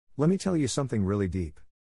Let me tell you something really deep.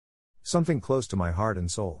 Something close to my heart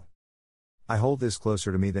and soul. I hold this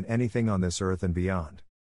closer to me than anything on this earth and beyond.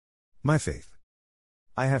 My faith.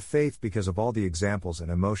 I have faith because of all the examples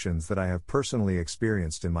and emotions that I have personally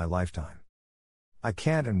experienced in my lifetime. I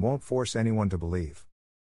can't and won't force anyone to believe.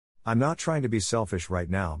 I'm not trying to be selfish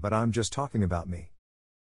right now, but I'm just talking about me.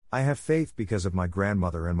 I have faith because of my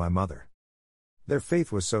grandmother and my mother. Their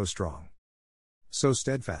faith was so strong. So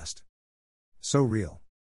steadfast. So real.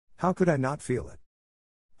 How could I not feel it?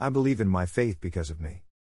 I believe in my faith because of me.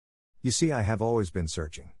 You see, I have always been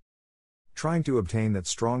searching. Trying to obtain that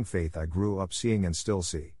strong faith I grew up seeing and still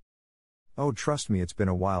see. Oh, trust me, it's been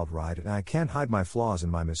a wild ride and I can't hide my flaws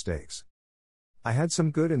and my mistakes. I had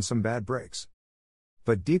some good and some bad breaks.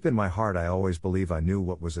 But deep in my heart I always believe I knew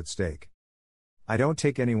what was at stake. I don't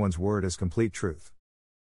take anyone's word as complete truth.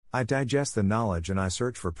 I digest the knowledge and I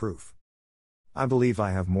search for proof. I believe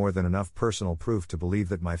I have more than enough personal proof to believe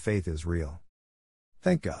that my faith is real.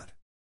 Thank God.